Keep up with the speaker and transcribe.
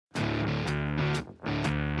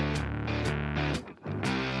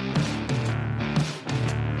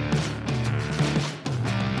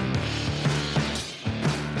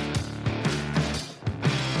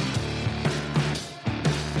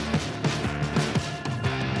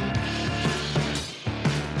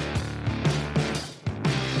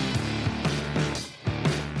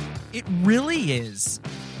really is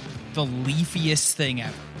the leafiest thing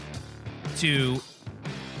ever to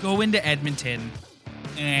go into Edmonton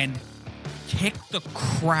and kick the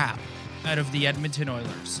crap out of the Edmonton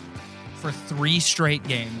Oilers for 3 straight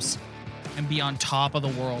games and be on top of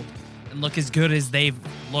the world and look as good as they've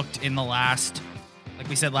looked in the last, like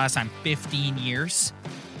we said last time, 15 years.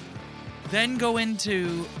 Then go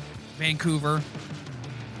into Vancouver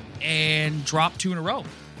and drop 2 in a row.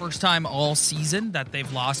 First time all season that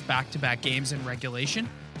they've lost back-to-back games in regulation.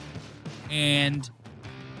 And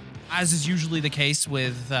as is usually the case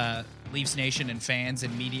with Leafs Nation and fans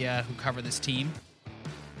and media who cover this team,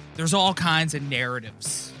 there's all kinds of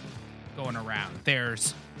narratives going around.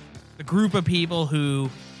 There's the group of people who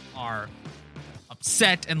are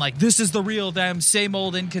upset and like, this is the real them, same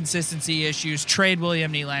old inconsistency issues, trade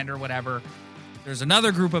William Nylander, whatever. There's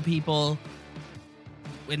another group of people,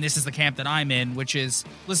 and this is the camp that I'm in, which is,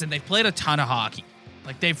 listen, they've played a ton of hockey.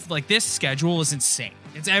 Like this schedule is insane.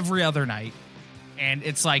 It's every other night. And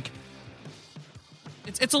it's like,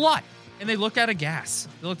 it's a lot. And they looked out of gas.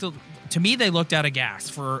 To me, they looked out of gas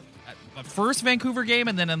for the first Vancouver game,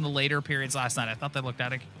 and then in the later periods last night, I thought they looked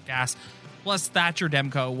out of gas. Plus, Thatcher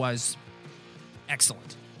Demko was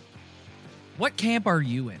excellent. What camp are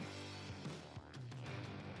you in?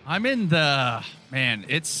 I'm in the, man,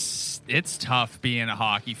 it's tough being a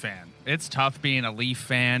hockey fan. It's tough being a Leaf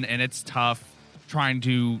fan, and it's tough trying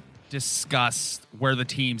to discuss where the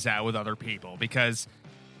team's at with other people because,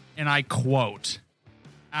 and I quote,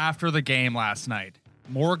 after the game last night,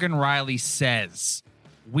 Morgan Rielly says,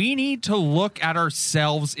 "We need to look at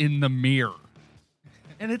ourselves in the mirror."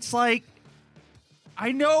 And it's like,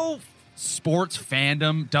 I know sports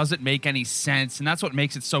fandom doesn't make any sense, and that's what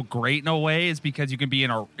makes it so great in a way, is because you can be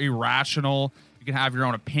irrational, you can have your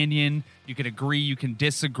own opinion, you can agree, you can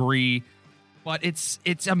disagree, but it's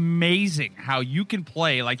amazing how you can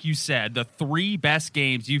play, like you said, the 3 best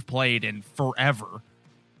games you've played in forever,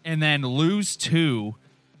 and then lose 2,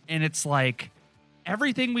 and it's like,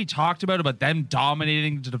 everything we talked about them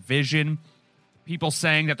dominating the division, people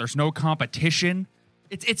saying that there's no competition,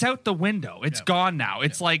 it's out the window. It's gone now.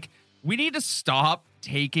 It's like, we need to stop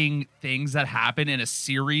taking things that happen in a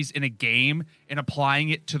series, in a game, and applying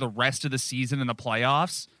it to the rest of the season in the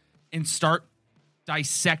playoffs and start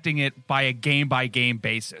dissecting it by a game-by-game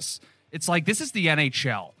basis. It's like, this is the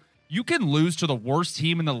NHL. You can lose to the worst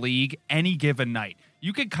team in the league any given night.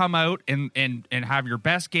 You could come out and have your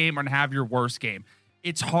best game and have your worst game.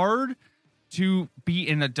 It's hard to be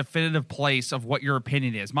in a definitive place of what your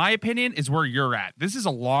opinion is. My opinion is where you're at. This is a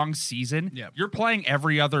long season. Yep. You're playing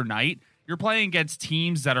every other night. You're playing against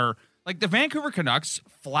teams that are like the Vancouver Canucks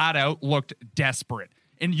flat out looked desperate.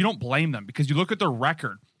 And you don't blame them because you look at their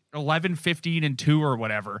record, 11-15-2 or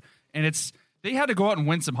whatever. And they had to go out and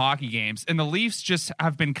win some hockey games. And the Leafs just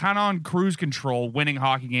have been kind of on cruise control winning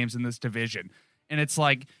hockey games in this division. And it's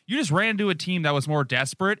like, you just ran into a team that was more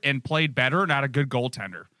desperate and played better and had a good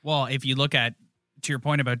goaltender. Well, if you look at, to your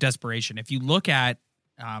point about desperation, if you look at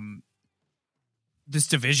this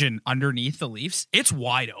division underneath the Leafs, it's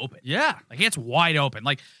wide open. Yeah. Like, it's wide open.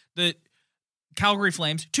 Like, the Calgary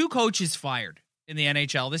Flames, 2 coaches fired in the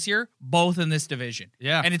NHL this year, both in this division.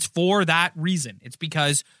 Yeah. And it's for that reason. It's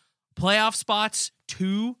because playoff spots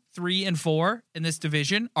 2, 3, and 4 in this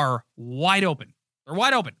division are wide open. They're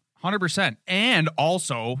wide open. 100%. And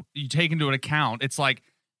also, you take into account, it's like,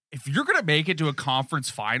 if you're going to make it to a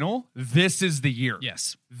conference final, this is the year.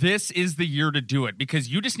 Yes. This is the year to do it because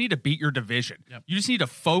you just need to beat your division. Yep. You just need to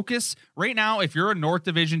focus. Right now, if you're a North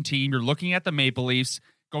Division team, you're looking at the Maple Leafs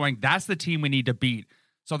going, that's the team we need to beat.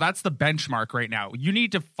 So that's the benchmark right now. You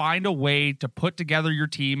need to find a way to put together your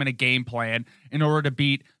team and a game plan in order to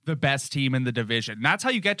beat the best team in the division. And that's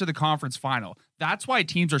how you get to the conference final. That's why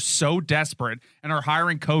teams are so desperate and are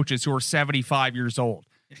hiring coaches who are 75 years old.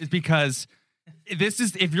 Is because this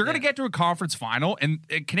is, if you're going to get to a conference final, and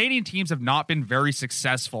Canadian teams have not been very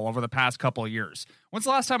successful over the past couple of years. When's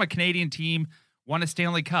the last time a Canadian team won a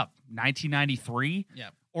Stanley Cup? 1993? Yeah.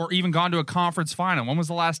 Or even gone to a conference final. When was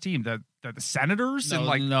the last team? The Senators?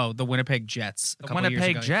 No, the Winnipeg Jets. The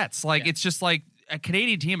Winnipeg Jets. Like, it's just like a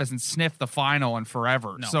Canadian team hasn't sniffed the final in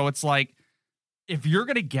forever. No. So it's like, if you're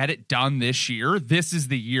going to get it done this year, this is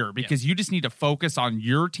the year because you just need to focus on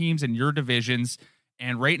your teams and your divisions.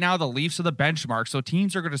 And right now, the Leafs are the benchmark. So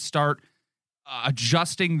teams are going to start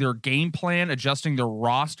adjusting their game plan, adjusting their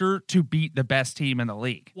roster to beat the best team in the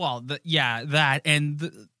league. Well,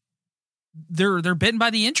 they're bitten by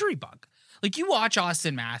the injury bug. Like, you watch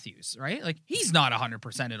Austin Matthews, right? Like, he's not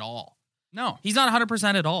 100% at all. No. He's not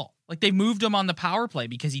 100% at all. Like, they moved him on the power play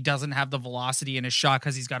because he doesn't have the velocity in his shot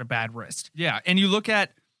because he's got a bad wrist. Yeah, and you look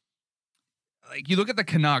at like you look at the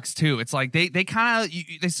Canucks too. It's like they kind of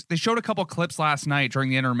they showed a couple clips last night during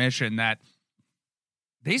the intermission that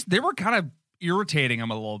they were kind of irritating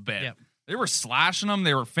them a little bit. Yep. They were slashing them.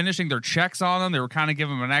 They were finishing their checks on them. They were kind of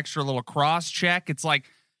giving them an extra little cross check. It's like,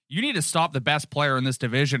 you need to stop the best player in this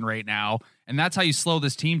division right now, and that's how you slow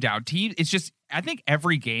this team down. It's just, I think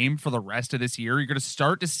every game for the rest of this year, you're going to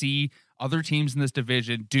start to see other teams in this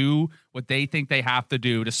division do what they think they have to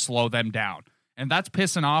do to slow them down. And that's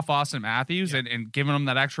pissing off Auston Matthews and giving him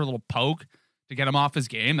that extra little poke to get him off his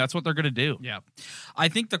game. That's what they're going to do. Yeah. I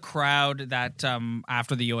think the crowd that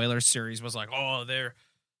after the Oilers series was like, oh,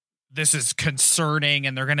 this is concerning,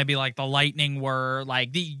 and they're going to be like the Lightning were.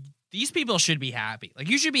 Like, these people should be happy. Like,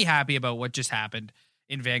 you should be happy about what just happened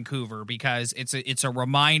in Vancouver, because it's a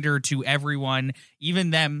reminder to everyone,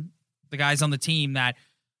 even them, the guys on the team, that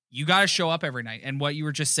you got to show up every night. And what you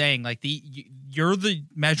were just saying, like you're the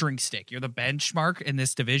measuring stick, you're the benchmark in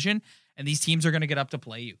this division, and these teams are going to get up to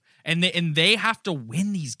play you, and they have to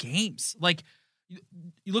win these games. Like,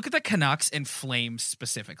 you look at the Canucks and Flames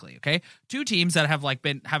specifically, okay? Two teams that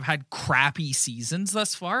have had crappy seasons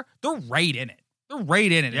thus far. They're right in it. They're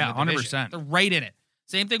right in it. Yeah, in the 100%. They're right in it.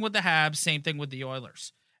 Same thing with the Habs, same thing with the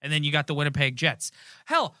Oilers. And then you got the Winnipeg Jets.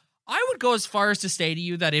 Hell, I would go as far as to say to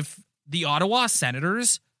you that if the Ottawa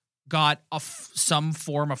Senators got some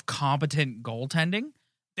form of competent goaltending,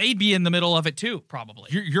 they'd be in the middle of it too, probably.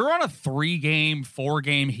 You're on a 3-game,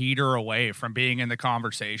 4-game heater away from being in the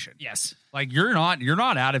conversation. Yes. Like, you're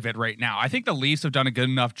not out of it right now. I think the Leafs have done a good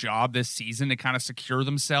enough job this season to kind of secure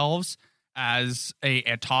themselves as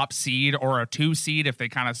a top seed or a 2 seed if they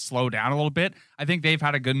kind of slow down a little bit. I think they've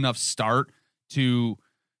had a good enough start to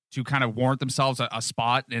kind of warrant themselves a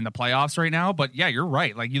spot in the playoffs right now. But yeah, you're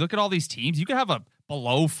right. Like, you look at all these teams, you could have a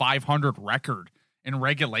below 500 record in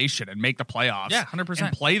regulation and make the playoffs. Yeah, 100%.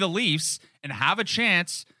 And play the Leafs and have a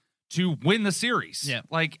chance to win the series. Yeah.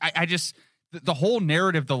 Like, I just, the whole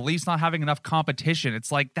narrative, the Leafs not having enough competition,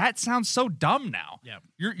 it's like, that sounds so dumb now. Yeah.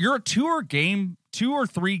 You're a 2 or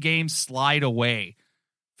 3 games slide away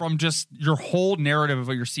from just your whole narrative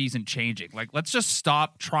of your season changing. Like, let's just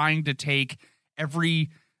stop trying to take every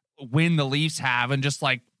win the Leafs have and just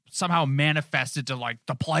like somehow manifest it to like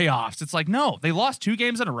the playoffs. It's like, no, they lost 2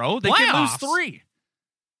 games in a row. They can lose 3.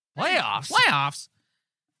 Playoffs.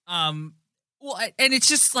 Well, and it's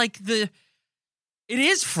just like it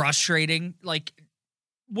is frustrating. Like,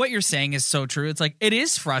 what you're saying is so true. It's like, it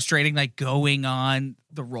is frustrating, like going on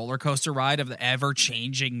the roller coaster ride of the ever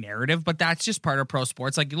changing narrative, but that's just part of pro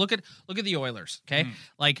sports. Like, you look at the Oilers. Okay.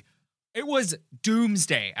 Like, it was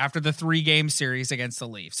doomsday after the 3-game series against the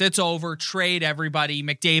Leafs. It's over. Trade everybody.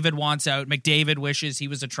 McDavid wants out. McDavid wishes he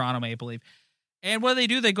was a Toronto Maple Leaf. And what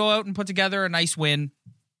do? They go out and put together a nice win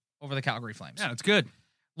over the Calgary Flames. Yeah, it's good.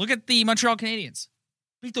 Look at the Montreal Canadiens.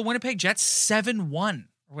 Beat the Winnipeg Jets 7-1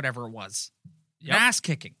 or whatever it was. Yep. Ass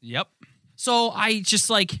kicking. Yep. So I just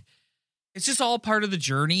like, it's just all part of the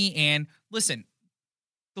journey. And listen,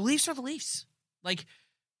 the Leafs are the Leafs. Like,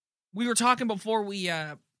 we were talking before we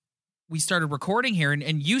started recording here,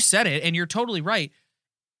 and you said it, and you're totally right.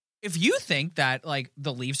 If you think that like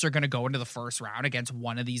the Leafs are going to go into the first round against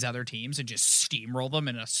one of these other teams and just steamroll them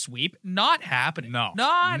in a sweep, not happening. No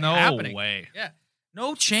happening. Way. Yeah,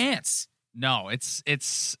 no chance. No, it's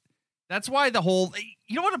that's why the whole,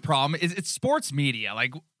 you know what the problem is? It's sports media.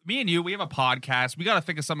 Like, me and you, we have a podcast. We got to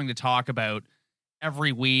think of something to talk about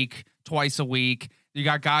every week, twice a week. You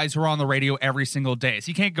got guys who are on the radio every single day. So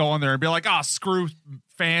you can't go on there and be like, oh, screw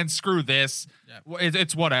fans, screw this. Yeah.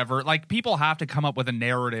 It's whatever. Like, people have to come up with a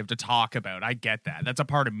narrative to talk about. I get that. That's a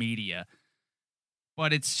part of media.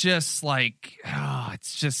 But it's just like,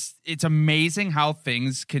 it's amazing how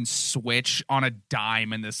things can switch on a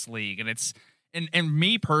dime in this league. And and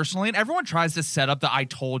me personally, and everyone tries to set up the I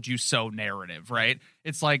told you so narrative, right?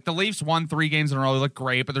 It's like the Leafs won 3 games in a row. They look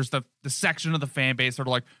great, but there's the section of the fan base that are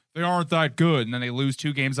like, they aren't that good. And then they lose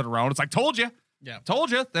 2 games in a row. And it's like, told you. Yeah.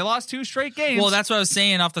 Told you. They lost 2 straight games. Well, that's what I was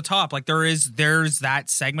saying off the top. Like, there's that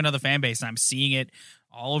segment of the fan base, and I'm seeing it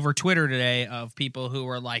all over Twitter today of people who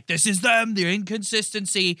are like, this is them, the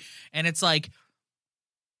inconsistency. And it's like,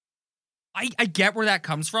 I get where that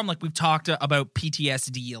comes from. Like, we've talked about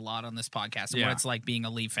PTSD a lot on this podcast and what it's like being a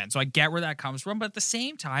Leaf fan. So I get where that comes from. But at the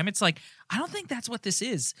same time, it's like, I don't think that's what this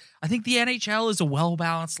is. I think the NHL is a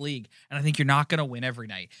well-balanced league, and I think you're not going to win every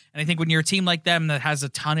night. And I think when you're a team like them that has a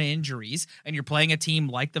ton of injuries, and you're playing a team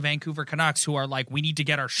like the Vancouver Canucks who are like, we need to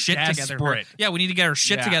get our shit together here. Yeah, we need to get our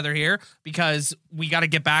shit together here because we got to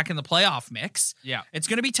get back in the playoff mix. Yeah. It's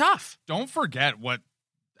going to be tough. Don't forget what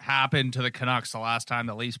happened to the Canucks the last time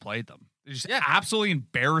the Leafs played them. They just absolutely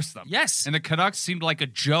embarrassed them. Yes. And the Canucks seemed like a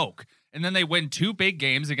joke. and then they win 2 big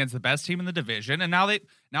games against the best team in the division, and now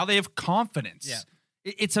they have confidence. Yeah.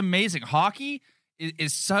 It's amazing. Hockey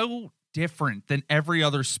is so different than every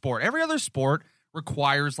other sport. Every other sport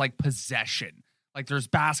requires like possession. Like there's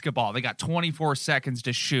basketball, they got 24 seconds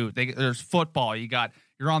to shoot. There's football,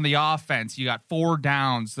 you're on the offense, you got 4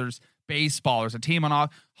 downs. There's baseball, there's a team on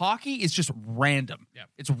off. Hockey is just random. Yeah.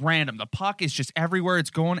 It's random. The puck is just everywhere. It's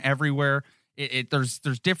going everywhere. There's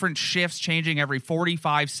different shifts changing every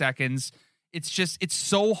 45 seconds. It's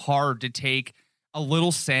so hard to take a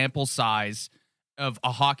little sample size of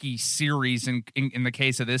a hockey series in the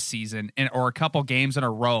case of this season or a couple games in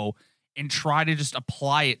a row and try to just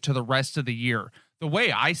apply it to the rest of the year. The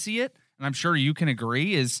way I see it, and I'm sure you can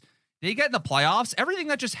agree, is they get in the playoffs. Everything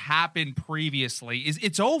that just happened previously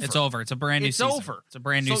it's over. It's over. It's a brand new season. It's over. It's a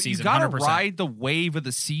brand new season. You got to 100%. ride the wave of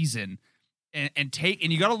the season and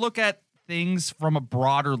you got to look at things from a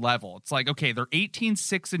broader level. It's like, okay, they're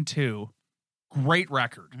 18-6-2, great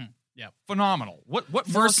record. Mm-hmm. Yeah. Phenomenal. What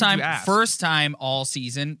first more could you ask? First time all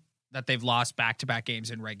season that they've lost back-to-back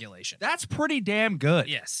games in regulation. That's pretty damn good.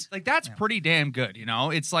 Yes. Like that's pretty damn good, you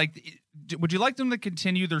know? It's like would you like them to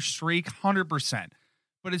continue their streak? 100%.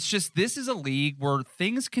 But it's just this is a league where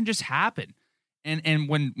things can just happen. And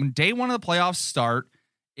when day one of the playoffs start,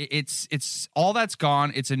 it's all that's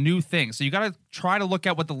gone. It's a new thing. So you got to try to look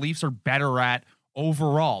at what the Leafs are better at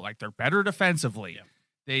overall. Like they're better defensively.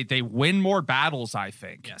 Yeah. They win more battles, I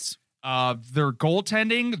think. Yes. Their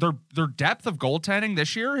goaltending, their depth of goaltending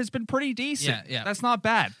this year has been pretty decent. Yeah. That's not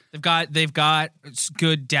bad. They've got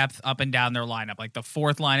good depth up and down their lineup. Like the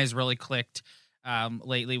fourth line has really clicked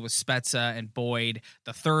lately with Spezza and Boyd.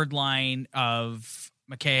 The third line of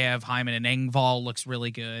Mikheyev, Hyman, and Engvall looks really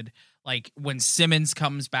good. Like when Simmons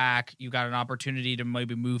comes back, you got an opportunity to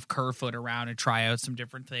maybe move Kerfoot around and try out some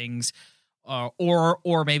different things.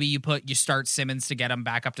 Or maybe you start Simmons to get him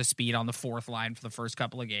back up to speed on the fourth line for the first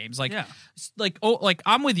couple of games. Like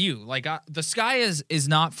I'm with you. Like the sky is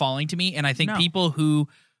not falling to me, and I think people who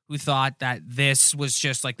thought that this was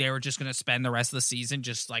just like they were just going to spend the rest of the season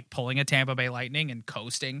just like pulling a Tampa Bay Lightning and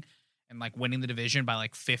coasting and like winning the division by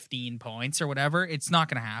like 15 points or whatever, it's not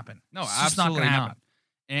going to happen. No, it's absolutely not going to happen.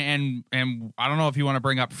 And I don't know if you want to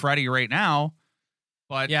bring up Freddie right now.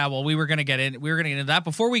 But yeah, well, we were gonna get into that.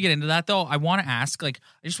 Before we get into that, though, I want to ask, like,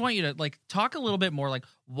 I just want you to like talk a little bit more, like,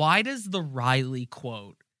 why does the Rielly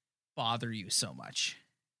quote bother you so much?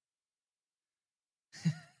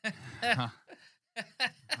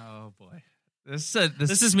 Oh boy, this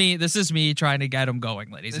is me trying to get him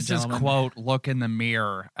going, ladies and gentlemen. This is quote look in the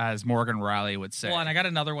mirror, as Morgan Rielly would say. Well, and I got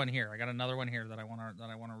another one here. That I want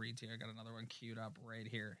to read to you. I got another one queued up right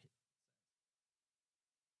here.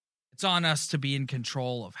 It's on us to be in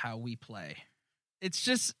control of how we play. It's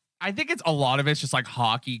just, I think it's a lot of it's just like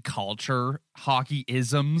hockey culture, hockey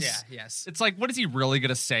isms. Yeah, yes. It's like, what is he really going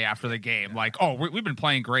to say after the game? Yeah. Like, oh, we've been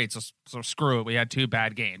playing great, so screw it. We had 2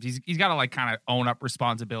 bad games. He's got to like kind of own up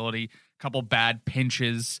responsibility. A couple bad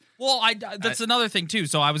pinches. Well, that's another thing too.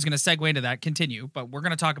 So I was going to segue into that. Continue, but we're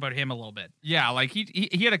going to talk about him a little bit. Yeah, like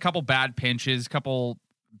he had a couple bad pinches, couple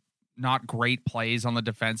not great plays on the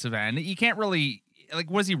defensive end. You can't really. Like,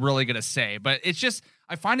 what is he really going to say? But it's just,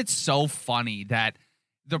 I find it so funny that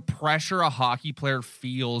the pressure a hockey player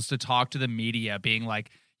feels to talk to the media being like,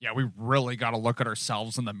 yeah, we really got to look at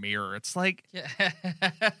ourselves in the mirror. It's like,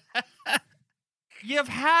 you've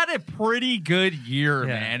had a pretty good year,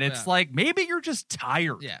 man. It's like, maybe you're just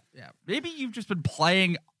tired. Yeah. Maybe you've just been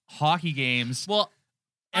playing hockey games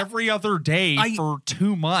every other day for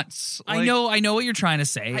 2 months. Like, I know what you're trying to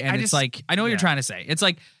say. And it's like, I know what you're trying to say. It's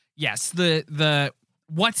like, yes, the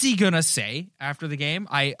what's he gonna say after the game?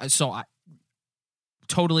 I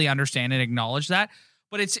totally understand and acknowledge that,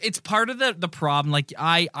 but it's part of the problem. Like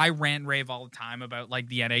I rant and rave all the time about like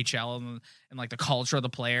the NHL and like the culture of the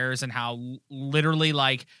players and how literally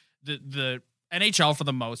like the NHL for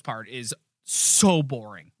the most part is so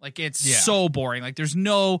boring. Like it's so boring. Like there's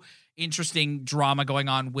no interesting drama going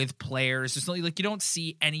on with players. There's like you don't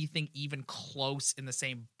see anything even close in the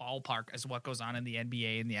same ballpark as what goes on in the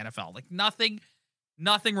NBA and the NFL. Like nothing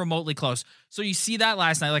remotely close. So you see that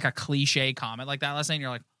last night, like a cliche comment like that last night, and you're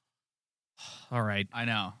like, all right. I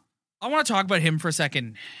know. I want to talk about him for a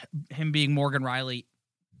second. Him being Morgan Rielly.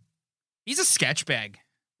 He's a sketch bag.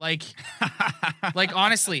 Like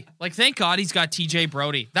honestly, like thank God he's got TJ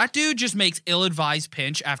Brody. That dude just makes ill-advised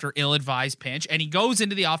pinch after ill-advised pinch, and he goes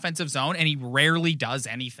into the offensive zone and he rarely does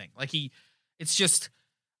anything. Like it's just,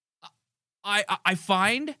 I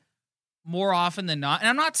find more often than not, and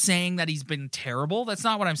I'm not saying that he's been terrible. That's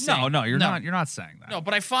not what I'm saying. No, you're not. You're not saying that. No,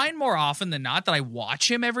 but I find more often than not that I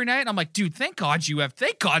watch him every night, and I'm like, dude, thank God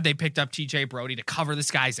they picked up TJ Brody to cover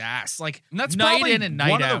this guy's ass. Like, and that's night probably in and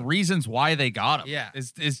night one out. of the reasons why they got him. Yeah.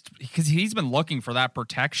 is because he's been looking for that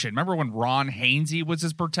protection. Remember when Ron Hainsey was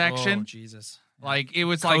his protection? Oh, Jesus. Like, it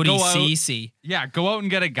was Cody like, go out, Ceci. yeah, go out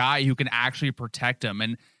and get a guy who can actually protect him.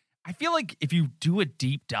 And I feel like if you do a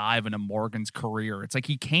deep dive into Morgan's career, it's like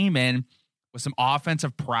he came in with some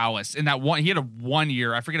offensive prowess. In that one, he had a 1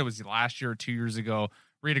 year, I forget it was last year or 2 years ago,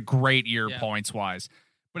 where he had a great year points wise.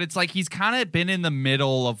 But it's like he's kind of been in the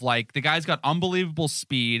middle of, like, the guy's got unbelievable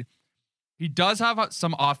speed. He does have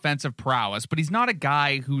some offensive prowess, but he's not a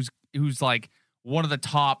guy who's like one of the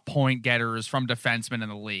top point getters from defensemen in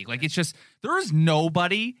the league. Like, it's just, there is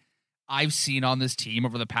nobody I've seen on this team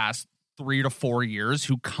over the past 3 to 4 years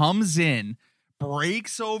who comes in,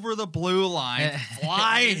 breaks over the blue line,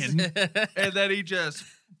 flying, and then he just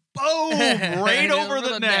boom right over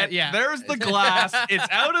the net. Yeah. There's the glass. It's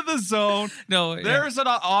out of the zone. No, there's an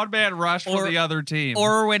odd man rush for the other team.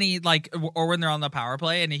 Or when when they're on the power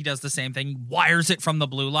play and he does the same thing, he wires it from the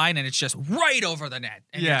blue line and it's just right over the net.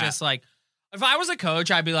 And you're just like, if I was a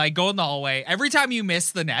coach, I'd be like, go in the hallway. Every time you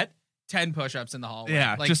miss the net, 10 push-ups in the hallway.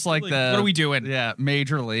 Yeah, just like the... What are we doing? Yeah,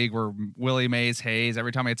 Major League where Willie Mays Hayes,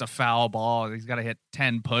 every time he hits a foul ball, he's got to hit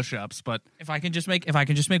 10 push-ups. But if I can just make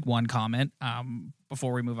one comment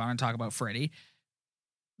before we move on and talk about Freddie.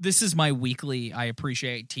 This is my weekly I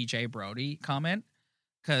appreciate TJ Brody comment,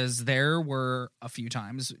 because there were a few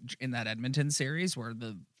times in that Edmonton series where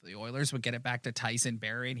the Oilers would get it back to Tyson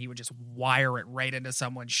Barrie and he would just wire it right into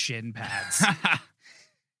someone's shin pads.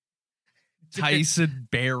 Tyson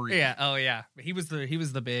Barrie. Yeah. Oh yeah. He was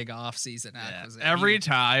the big off-season acquisition. Every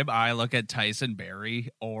time I look at Tyson Barrie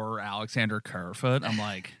or Alexander Kerfoot, I'm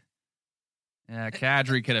like, yeah,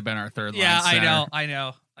 Kadri could have been our third line. Yeah, center. I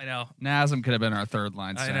know. Nazem could have been our third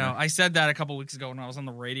line center. I know. I said that a couple weeks ago when I was on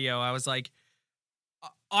the radio. I was like,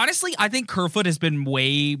 honestly, I think Kerfoot has been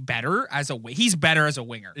way better he's better as a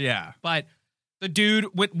winger. Yeah. But the dude,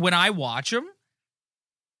 when I watch him,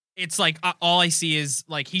 it's like all I see is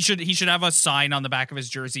like he should have a sign on the back of his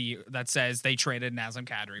jersey that says they traded Nazem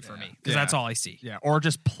Kadri for me, because that's all I see. Yeah, or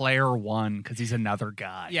just player one because he's another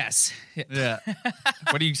guy. Yes. Yeah.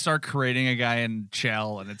 When you start creating a guy in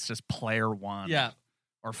Chell and it's just player one. Yeah.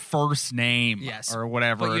 Or first name. Yes. Or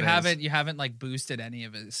whatever. But you haven't like boosted any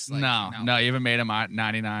of his. Like, no, you haven't made him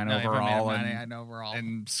 99 overall. 99 overall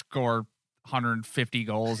and score 150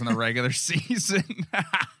 goals in the regular season.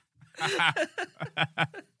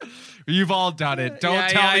 You've all done it. Don't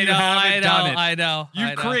tell me you haven't done it. I know.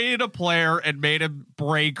 You created a player and made him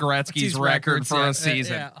break Gretzky's record for a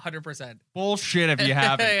season. Yeah, 100%. Bullshit if you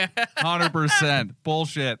haven't. 100%.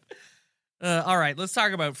 Bullshit. All right, let's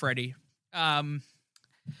talk about Freddie.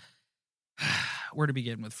 Where to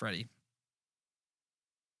begin with Freddie?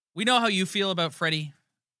 We know how you feel about Freddie.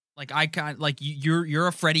 Like you're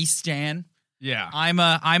a Freddie stan. Yeah. I'm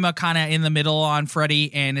a kind of in the middle on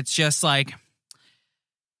Freddie, and it's just like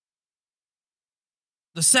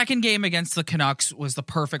the second game against the Canucks was the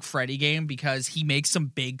perfect Freddie game because he makes some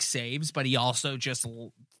big saves, but he also just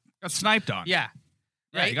got sniped on. Yeah.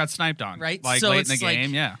 Right. He got sniped on. Right. Like so late in the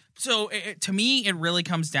game. Yeah. So to me, it really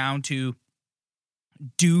comes down to,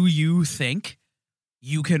 do you think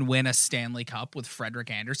you can win a Stanley Cup with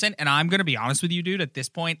Frederik Andersen? And I'm going to be honest with you, dude, at this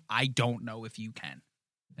point, I don't know if you can.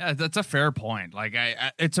 Yeah, that's a fair point. Like,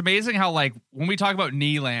 it's amazing how, like, when we talk about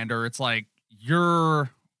Nylander, it's like you're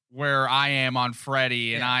where I am on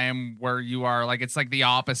Freddie and I am where you are. Like, it's like the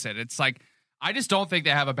opposite. It's like, I just don't think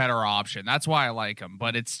they have a better option. That's why I like him.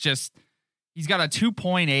 But it's just, he's got a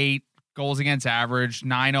 2.8 goals against average,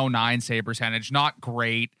 909 save percentage. Not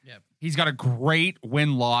great. Yep. He's got a great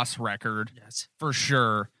win-loss record. Yes. For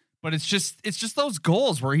sure. But it's just those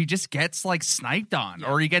goals where he just gets like sniped on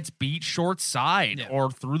or he gets beat short side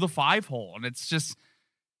or through the 5-hole. And it's just,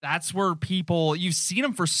 that's where you've seen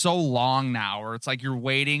him for so long now, where it's like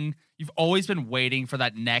you've always been waiting for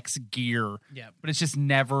that next gear. Yeah. But it's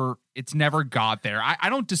never got there. I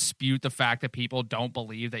don't dispute the fact that people don't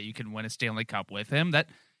believe that you can win a Stanley Cup with him. That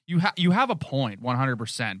you have a point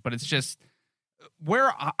 100%, but it's just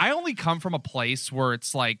where I only come from a place where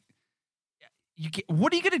it's like,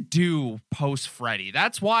 what are you going to do post Freddie?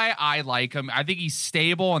 That's why I like him. I think he's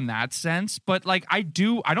stable in that sense, but like I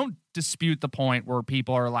don't dispute the point where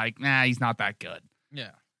people are like, nah, he's not that good.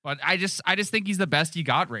 Yeah. But I just think he's the best you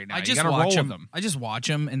got right now. I just watch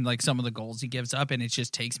him and like some of the goals he gives up, and it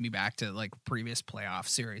just takes me back to like previous playoff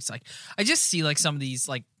series. Like I just see like some of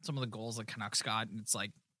the goals that Canucks got, and it's like,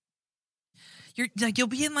 you'll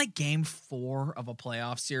be in like game 4 of a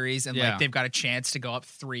playoff series, and like they've got a chance to go up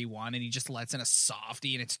 3-1, and he just lets in a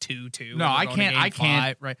softie, and it's 2-2. No, I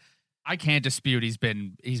can't. Right. I can't dispute he's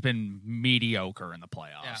been mediocre in the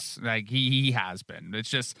playoffs. Yeah. Like he has been.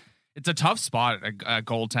 It's a tough spot at a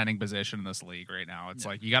goaltending position in this league right now. It's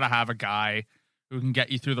like you got to have a guy who can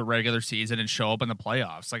get you through the regular season and show up in the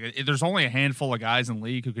playoffs. Like there's only a handful of guys in the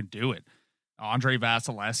league who can do it. Andre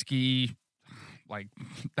Vasilevsky, like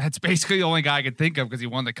that's basically the only guy I could think of because he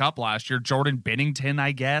won the cup last year. Jordan Binnington,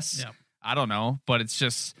 I guess. Yeah. I don't know, but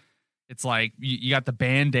it's like you got the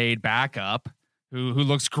Band-Aid backup who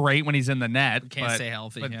looks great when he's in the net. Can't stay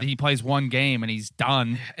healthy. But he plays one game and he's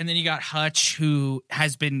done. And then you got Hutch, who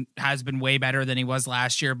has been way better than he was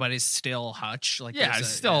last year, but is still Hutch. Like it's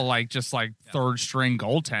still third string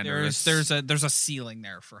goaltender. There's a ceiling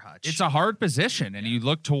there for Hutch. It's a hard position, and you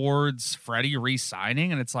look towards Freddie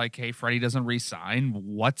re-signing, and it's like, hey, Freddie doesn't re-sign.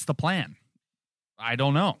 What's the plan? I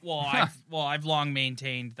don't know. Well, I've long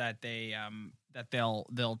maintained that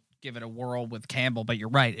they'll give it a whirl with Campbell, but you're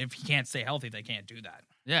right. If he can't stay healthy, they can't do that.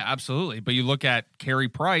 Yeah, absolutely. But you look at Carey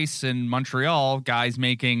Price in Montreal, guys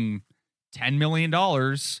making $10 million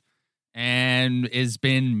and has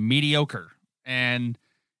been mediocre and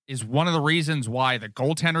is one of the reasons why the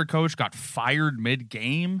goaltender coach got fired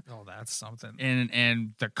mid-game. Oh, that's something.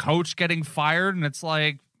 And the coach getting fired, and it's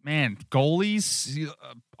like, man, goalies,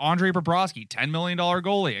 Andre Bobrovsky, $10 million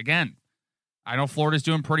goalie again. I know Florida's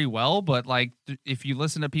doing pretty well, but like if you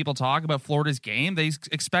listen to people talk about Florida's game, they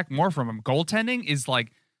expect more from him. Goaltending is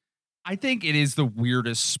like, I think it is the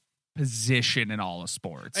weirdest position in all of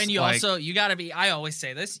sports. And you got to be, I always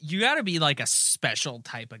say this, you got to be like a special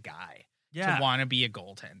type of guy to want to be a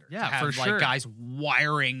goaltender. Yeah, to have, for sure. Like guys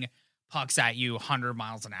wiring pucks at you 100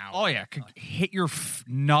 miles an hour. Oh yeah, could hit your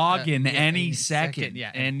noggin any second,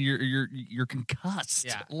 and you're concussed.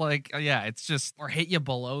 Yeah, it's just or hit you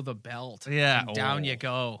below the belt. Yeah, and down you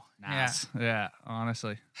go. Nice. Yeah,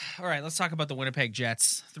 honestly. All right, let's talk about the Winnipeg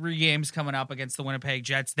Jets. 3 games coming up against the Winnipeg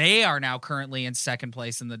Jets. They are now currently in second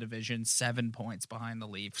place in the division, 7 points behind the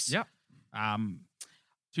Leafs. Yep.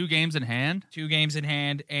 2 games in hand. 2 games in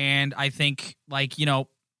hand, and I think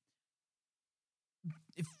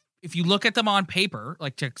if you look at them on paper,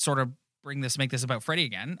 like to sort of make this about Freddie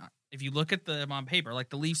again, if you look at them on paper,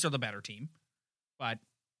 like the Leafs are the better team, but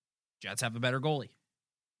Jets have a better goalie.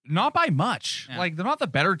 Not by much. Yeah. Like they're not the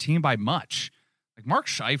better team by much. Like Mark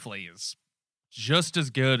Scheifele is just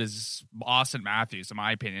as good as Austin Matthews, in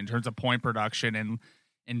my opinion, in terms of point production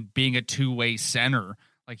and being a two-way center.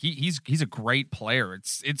 Like he's a great player.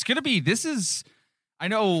 It's gonna be. I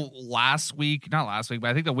know not last week, but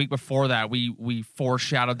I think the week before that, we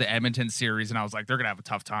foreshadowed the Edmonton series, and I was like, they're going to have a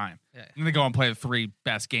tough time. Yeah. And they go and play the 3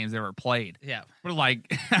 best games they ever played. Yeah. But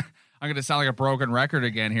like, I'm going to sound like a broken record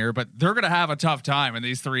again here, but they're going to have a tough time in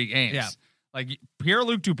these 3 games. Yeah. Like,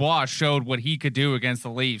 Pierre-Luc Dubois showed what he could do against the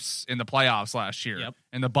Leafs in the playoffs last year,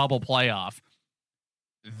 in the bubble playoff.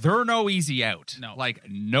 They're no easy out. No. Like,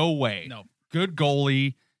 no way. No. Good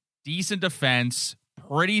goalie, decent defense,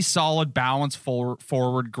 pretty solid balanced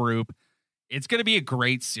forward group. It's going to be a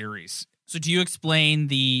great series. So do you explain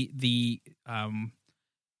the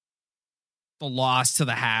loss to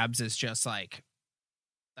the Habs is just like,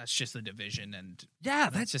 that's just the division, and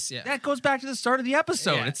that goes back to the start of the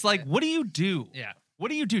episode. Yeah, it's like, what do you do? Yeah. What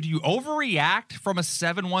do you do? Do you overreact from a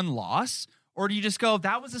 7-1 loss, or do you just go,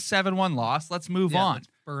 that was a 7-1 loss, let's move on? Let's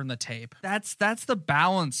burn the tape. That's the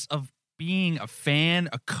balance of being a fan,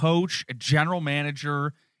 a coach, a general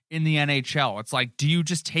manager in the NHL. It's like, do you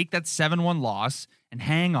just take that 7-1 loss and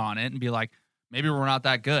hang on it and be like, maybe we're not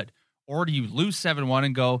that good? Or do you lose 7-1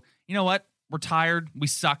 and go, you know what? We're tired. We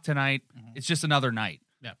suck tonight. Mm-hmm. It's just another night.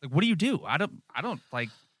 Yeah. Like, what do you do? I don't like,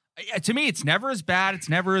 to me, it's never as bad. It's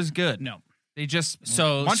never as good. No. They just,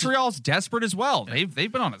 Montreal's desperate as well. Yeah.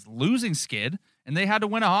 They've been on a losing skid and they had to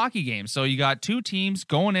win a hockey game. So you got 2 teams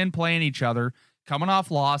going in, playing each other, coming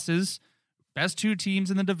off losses. Best 2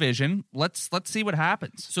 teams in the division. Let's see what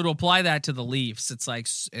happens. So to apply that to the Leafs, it's like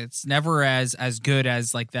it's never as good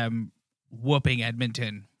as like them whooping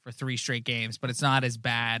Edmonton for 3 straight games, but it's not as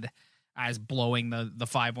bad as blowing the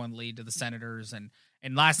 5-1 lead to the Senators. And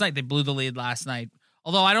last night they blew the lead last night.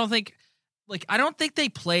 Although I don't think they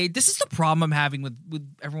played. This is the problem I'm having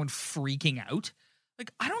with everyone freaking out.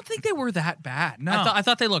 Like, I don't think they were that bad. No. I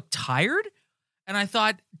thought they looked tired, and I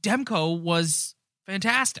thought Demko was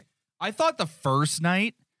fantastic. I thought the first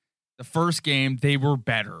game, they were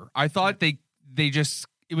better. I thought they just,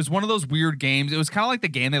 it was one of those weird games. It was kind of like the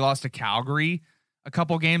game they lost to Calgary a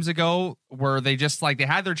couple games ago, where they just like, they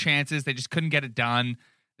had their chances. They just couldn't get it done.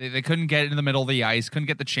 They couldn't get it in the middle of the ice, couldn't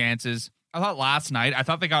get the chances. I thought last night,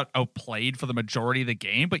 they got outplayed for the majority of the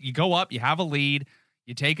game, but you go up, you have a lead,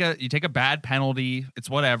 you take a bad penalty, it's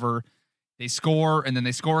whatever. They score, and then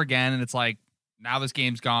they score again, and it's like, now this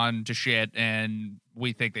game's gone to shit, and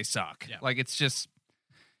we think they suck. Yeah. Like, it's just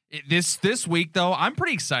this week though. I'm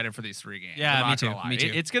pretty excited for these 3 games. Yeah, me too.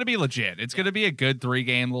 It's gonna be legit. It's gonna be a good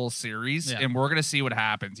 3-game little series, and we're gonna see what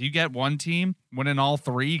happens. You get one team winning all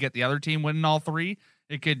 3, you get the other team winning all 3.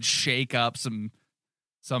 It could shake up some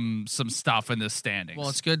stuff in the standings. Well,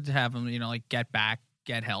 it's good to have them, like get back,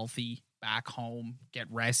 get healthy, back home, get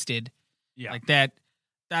rested. Yeah, like that.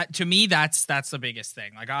 That to me, that's the biggest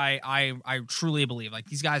thing. Like I truly believe like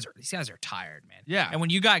these guys are tired, man. Yeah. And when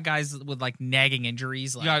you got guys with like nagging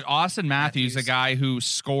injuries, like you got Austin Matthews, a guy who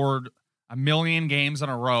scored 1 million games in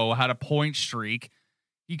a row, had a point streak.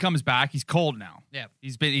 He comes back, he's cold now. Yeah.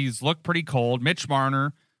 He's looked pretty cold. Mitch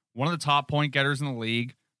Marner, one of the top point getters in the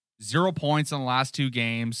league, 0 points in the last 2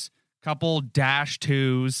 games, couple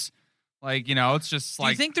 -2s. Like, it's just like.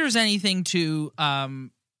 Do you think there's anything to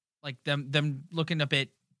like them looking a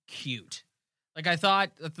bit cute? Like I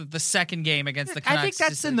thought the second game against the Canucks. I think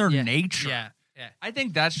that's in their nature. Yeah. I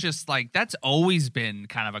think that's just like, that's always been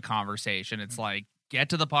kind of a conversation. It's like, get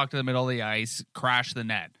to the puck to the middle of the ice, crash the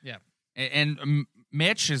net. Yeah. And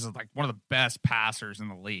Mitch is like one of the best passers in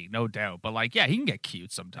the league, no doubt. But like, yeah, he can get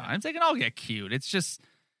cute sometimes. They can all get cute. It's just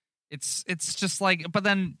like, but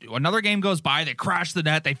then another game goes by, they crash the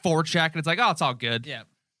net, they forecheck, and it's like, oh, it's all good. Yeah.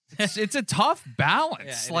 It's a tough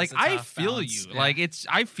balance. Yeah, like I feel balance. you. Yeah. Like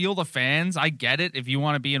I feel the fans. I get it if you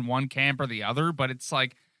want to be in one camp or the other, but it's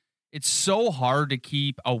like it's so hard to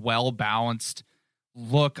keep a well-balanced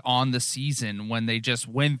look on the season when they just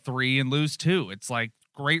win 3 and lose 2. It's like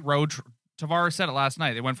great road Tavares said it last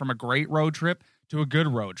night. They went from a great road trip to a good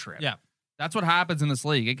road trip. Yeah. That's what happens in this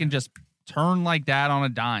league. It can just turn like that on a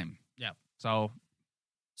dime. Yeah. So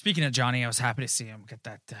speaking of Johnny, I was happy to see him get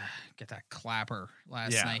that clapper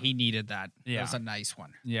last night. He needed that. Yeah. That was a nice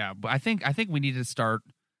one. Yeah, but I think we need to start.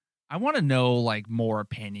 I want to know like more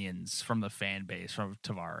opinions from the fan base from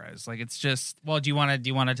Tavares. Like it's just. Well, do you want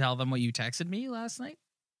to tell them what you texted me last night?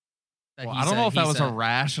 Well, I don't know if that was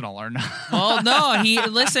irrational or not. Well, no.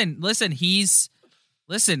 Listen.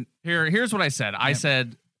 Here's what I said. I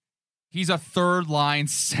said he's a 3rd-line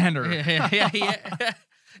center. Yeah.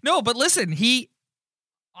 No, but listen,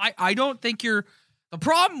 I don't think the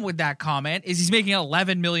problem with that comment is he's making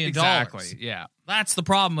 $11 million. Exactly. Yeah. That's the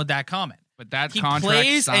problem with that comment. But that he contract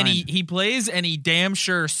plays signed. and he plays and he damn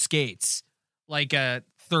sure skates like a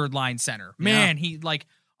 3rd-line center. Man,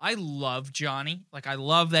 I love Johnny. Like I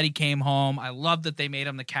love that he came home. I love that they made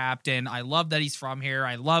him the captain. I love that he's from here.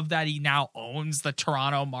 I love that he now owns the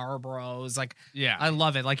Toronto Marlboros. Like, yeah, I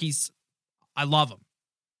love it. Like I love him.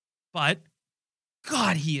 But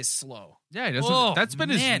God, he is slow. Yeah, he doesn't. That's been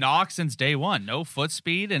his knock since day one. No foot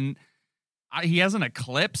speed, and he hasn't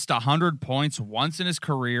eclipsed 100 points once in his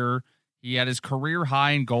career. He had his career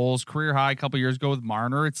high in goals, career high a couple years ago with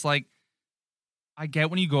Marner. It's like, I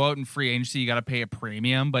get when you go out in free agency, you got to pay a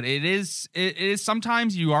premium, but it is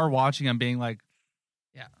sometimes you are watching him being like,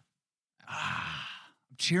 yeah,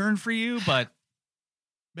 I'm cheering for you, but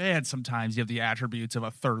man, sometimes you have the attributes of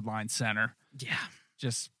a 3rd-line center. Yeah,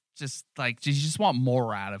 just like you just want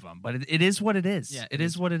more out of him, but it is what it is. Yeah, it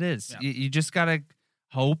is what it is. Yeah. You just gotta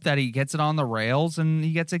hope that he gets it on the rails and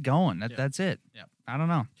he gets it going. That's it. Yeah, I don't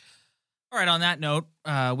know. All right. On that note,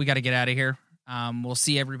 we got to get out of here. We'll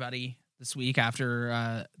see everybody this week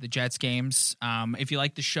after the Jets games. If you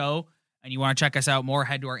like the show and you want to check us out more,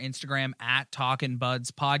 head to our Instagram at Talkin'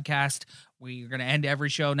 Buds Podcast. We're going to end every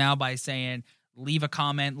show now by saying, leave a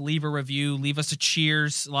comment, leave a review, leave us a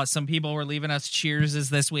cheers. Some people were leaving us cheerses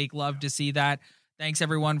this week. Love to see that. Thanks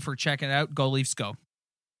everyone for checking it out. Go Leafs, go.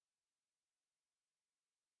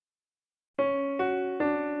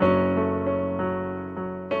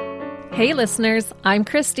 Hey listeners, I'm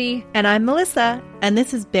Christy. And I'm Melissa, and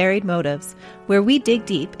this is Buried Motives, where we dig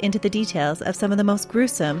deep into the details of some of the most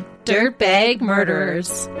gruesome dirtbag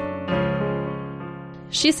murderers.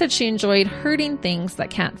 She said she enjoyed hurting things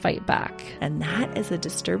that can't fight back. And that is a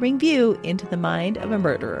disturbing view into the mind of a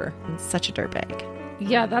murderer and such a dirtbag.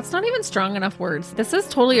 Yeah, that's not even strong enough words. This is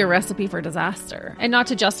totally a recipe for disaster. And not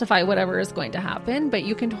to justify whatever is going to happen, but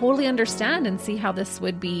you can totally understand and see how this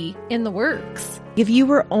would be in the works. If you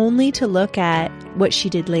were only to look at what she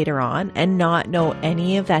did later on and not know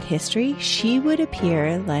any of that history, she would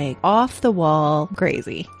appear like off the wall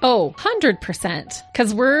crazy. Oh, 100%.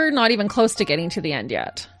 Because we're not even close to getting to the end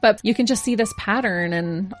yet. But you can just see this pattern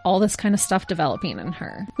and all this kind of stuff developing in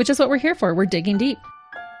her, which is what we're here for. We're digging deep.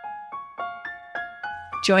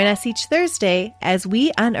 Join us each Thursday as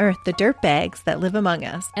we unearth the dirtbags that live among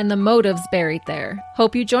us. And the motives buried there.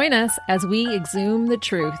 Hope you join us as we exhume the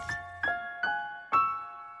truth.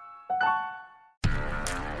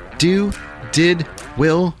 Do, Did,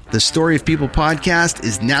 Will, the Story of People podcast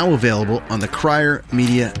is now available on the Crier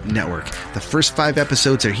Media Network. The first 5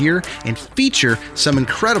 episodes are here and feature some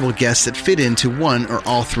incredible guests that fit into one or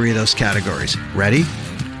all 3 of those categories. Ready?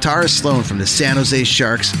 Tara Sloan from the San Jose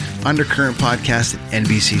Sharks Undercurrent podcast at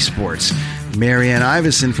NBC Sports. Marianne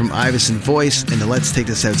Iveson from Iveson Voice and the Let's Take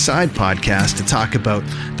This Outside podcast to talk about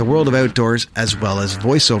the world of outdoors as well as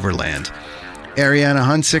voiceover land. Ariana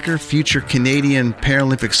Hunsicker, future Canadian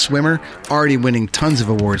Paralympic swimmer, already winning tons of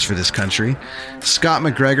awards for this country. Scott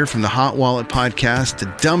McGregor from the Hot Wallet podcast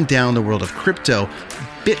to dumb down the world of crypto,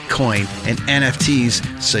 Bitcoin, and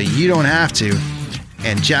NFTs so you don't have to.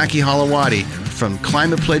 And Jackie Holowati from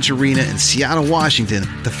Climate Pledge Arena in Seattle, Washington,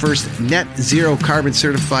 the first net zero carbon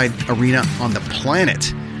certified arena on the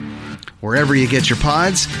planet. Wherever you get your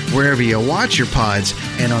pods, wherever you watch your pods,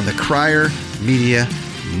 and on the Crier Media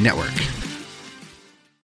Network.